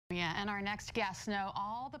Yeah, and our next guests know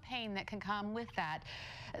all the pain that can come with that.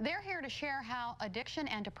 They're here to share how addiction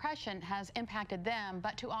and depression has impacted them,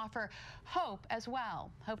 but to offer hope as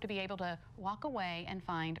well. Hope to be able to walk away and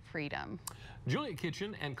find freedom. Julia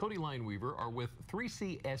Kitchen and Coty Lineweaver are with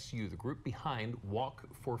 3CSU, the group behind Walk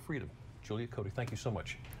for Freedom. Julia, Coty, thank you so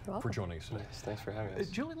much for joining us today. Yes, thanks for having us.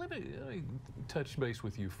 Julia, let me touch base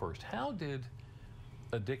with you first. How did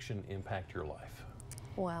addiction impact your life?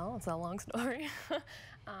 Well, it's a long story.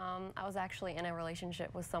 I was actually in a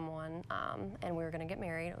relationship with someone, and we were going to get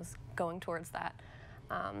married. It was going towards that.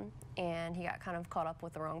 And he got kind of caught up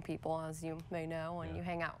with the wrong people, as you may know. When you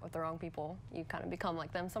hang out with the wrong people, you kind of become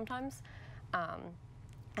like them sometimes.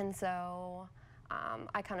 And so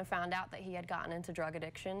I kind of found out that he had gotten into drug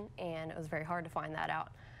addiction, and it was very hard to find that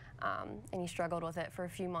out. And he struggled with it for a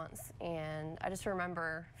few months, and I just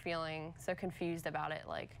remember feeling so confused about it,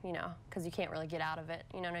 like, you know, because you can't really get out of it,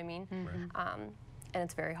 you know what I mean? Right. And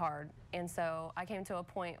it's very hard. And so I came to a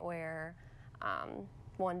point where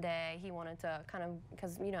one day he wanted to kind of,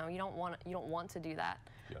 because you know, you don't want to do that.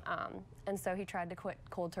 Yeah. And so he tried to quit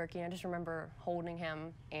cold turkey, and I just remember holding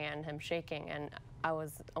him and him shaking, and I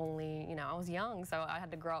was only, you know, I was young, so I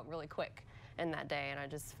had to grow up really quick in that day, and I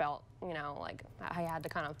just felt, you know, like I had to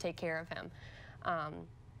kind of take care of him.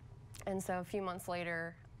 And so a few months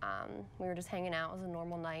later, we were just hanging out. It was a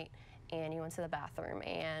normal night, and he went to the bathroom,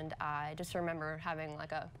 and I just remember having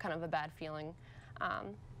like a kind of a bad feeling.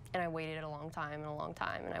 And I waited a long time,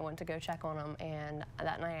 and I went to go check on him, and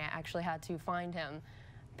that night I actually had to find him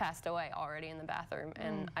passed away already in the bathroom.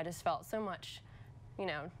 And I just felt so much, you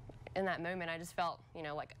know, in that moment I just felt, you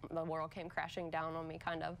know, like the world came crashing down on me,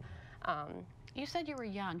 kind of. You said you were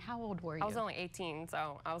young. How old were you? I was only 18,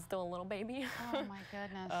 so I was still a little baby. Oh my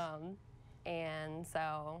goodness. And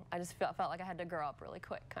so I just felt like I had to grow up really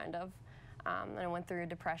quick, kind of. And I went through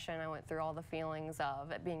depression. I went through all the feelings of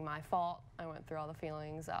it being my fault. I went through all the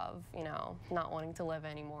feelings of, you know, not wanting to live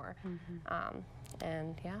anymore.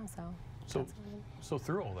 And yeah, So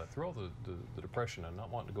through all that, through all the depression and not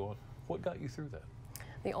wanting to go on, what got you through that?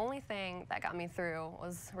 The only thing that got me through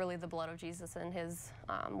was really the blood of Jesus and his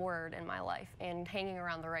word in my life, and hanging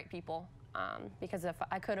around the right people. Because if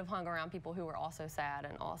I could have hung around people who were also sad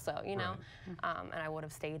and also, you know, and I would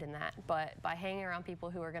have stayed in that. But by hanging around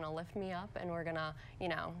people who are going to lift me up and were going to, you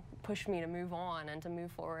know, push me to move on and to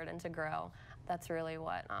move forward and to grow, that's really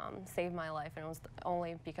what saved my life, and it was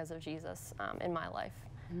only because of Jesus in my life.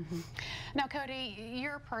 Now, Coty,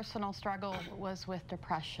 your personal struggle was with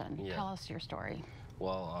depression. Yeah. Tell us your story.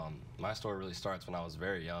 Well, my story really starts when I was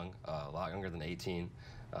very young, a lot younger than 18.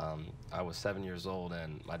 I was 7 years old,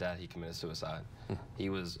 and my dad, he committed suicide. He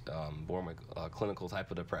was born with a clinical type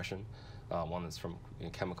of depression, one that's from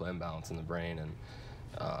chemical imbalance in the brain. And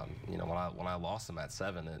you know, when I lost him at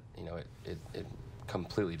 7, it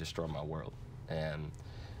completely destroyed my world. And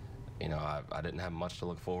you know, I didn't have much to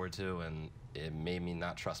look forward to, and it made me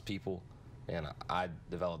not trust people. And I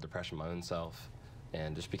developed depression my own self,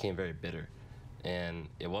 and just became very bitter. And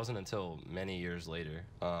it wasn't until many years later,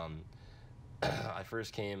 I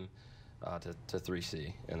first came to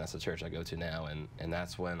 3C, and that's the church I go to now, and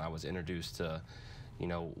that's when I was introduced to, you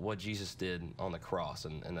know, what Jesus did on the cross,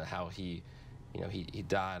 and how he, you know, he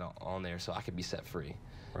died on there so I could be set free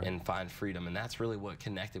and find freedom. And that's really what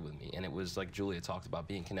connected with me. And it was like Julia talked about,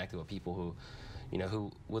 being connected with people who, you know,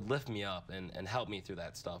 who would lift me up and help me through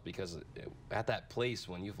that stuff. Because at that place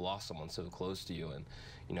when you've lost someone so close to you, and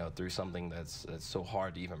you know, through something that's so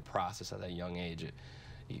hard to even process at that young age,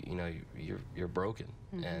 you know, you're broken,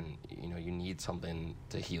 and you know, you need something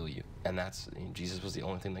to heal you, and that's, you know, Jesus was the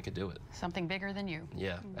only thing that could do it. Something bigger than you.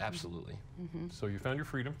 Yeah, absolutely. So you found your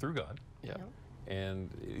freedom through God. Yeah. And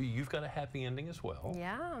you've got a happy ending as well.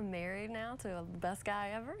 Yeah, I'm married now to the best guy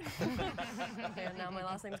ever. And now my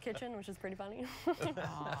last name's Kitchen, which is pretty funny.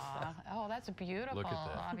 Oh, that's beautiful. Look at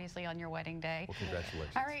that. Obviously on your wedding day. Well,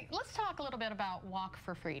 congratulations. All right, let's talk a little bit about Walk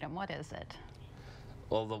for Freedom. What is it?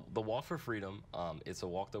 Well, the Walk for Freedom, it's a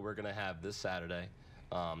walk that we're going to have this Saturday.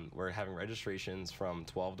 We're having registrations from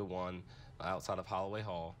 12 to 1 outside of Holloway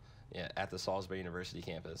Hall at the Salisbury University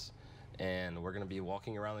campus. And we're going to be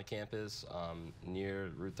walking around the campus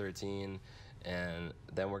near Route 13, and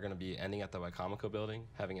then we're going to be ending at the Wycomico building,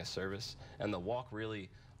 having a service. And the walk really,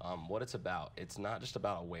 what it's about, it's not just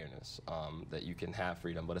about awareness that you can have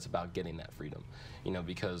freedom, but it's about getting that freedom. You know,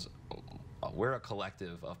 because we're a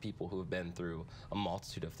collective of people who have been through a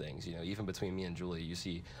multitude of things. You know, even between me and Julie, you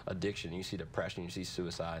see addiction, you see depression, you see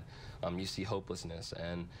suicide, you see hopelessness,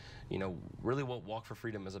 and you know, really what Walk for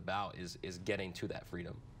Freedom is about is getting to that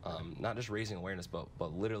freedom. Not just raising awareness, but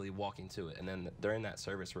literally walking to it. And then during that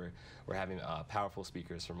service, we're having powerful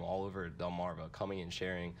speakers from all over Delmarva coming and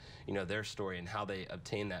sharing, you know, their story and how they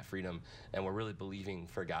obtain that freedom. And we're really believing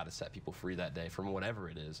for God to set people free that day from whatever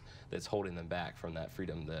it is that's holding them back from that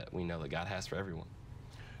freedom that we know that God has for everyone.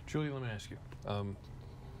 Julia, let me ask you,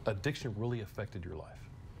 addiction really affected your life?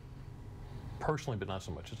 Personally, but not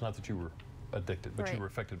so much. It's not that you were addicted, but you were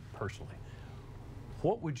affected personally.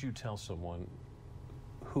 What would you tell someone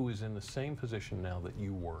who is in the same position now that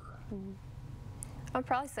you were? I'd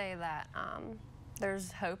probably say that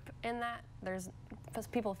there's hope in that. Because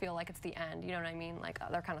people feel like it's the end, you know what I mean? Like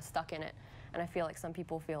they're kind of stuck in it. And I feel like some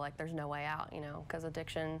people feel like there's no way out, you know, because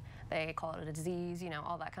addiction, they call it a disease, you know,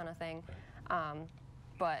 all that kind of thing.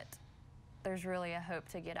 But there's really a hope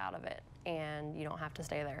to get out of it, and you don't have to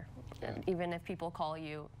stay there. And even if people call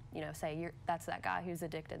you, you know, say, that's that guy who's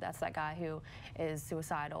addicted, that's that guy who is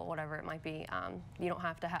suicidal, whatever it might be, you don't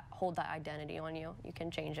have to hold that identity on you. You can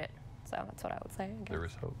change it. So that's what I would say. There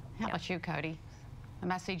is hope. How about you, Coty? A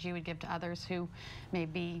message you would give to others who may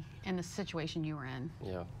be in the situation you were in?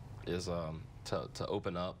 Yeah, is to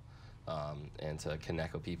open up and to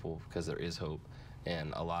connect with people, because there is hope.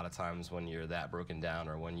 And a lot of times when you're that broken down,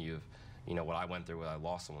 or when you've, you know, what I went through when I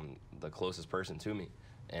lost someone, the closest person to me,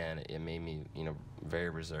 and it made me, you know, very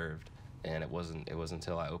reserved. And it wasn't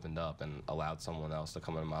until I opened up and allowed someone else to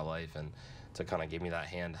come into my life and to kind of give me that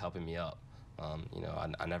hand helping me up. You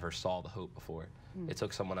know, I never saw the hope before. It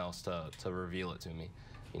took someone else to reveal it to me,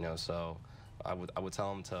 you know. So I would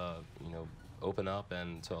tell them to, you know, open up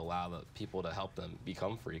and to allow the people to help them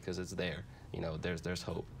become free, because it's there. You know, there's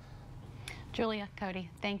hope. Julia, Coty,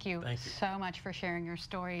 thank you so much for sharing your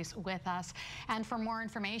stories with us. And for more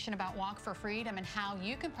information about Walk for Freedom and how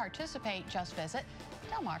you can participate, just visit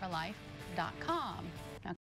delmarvalife.com.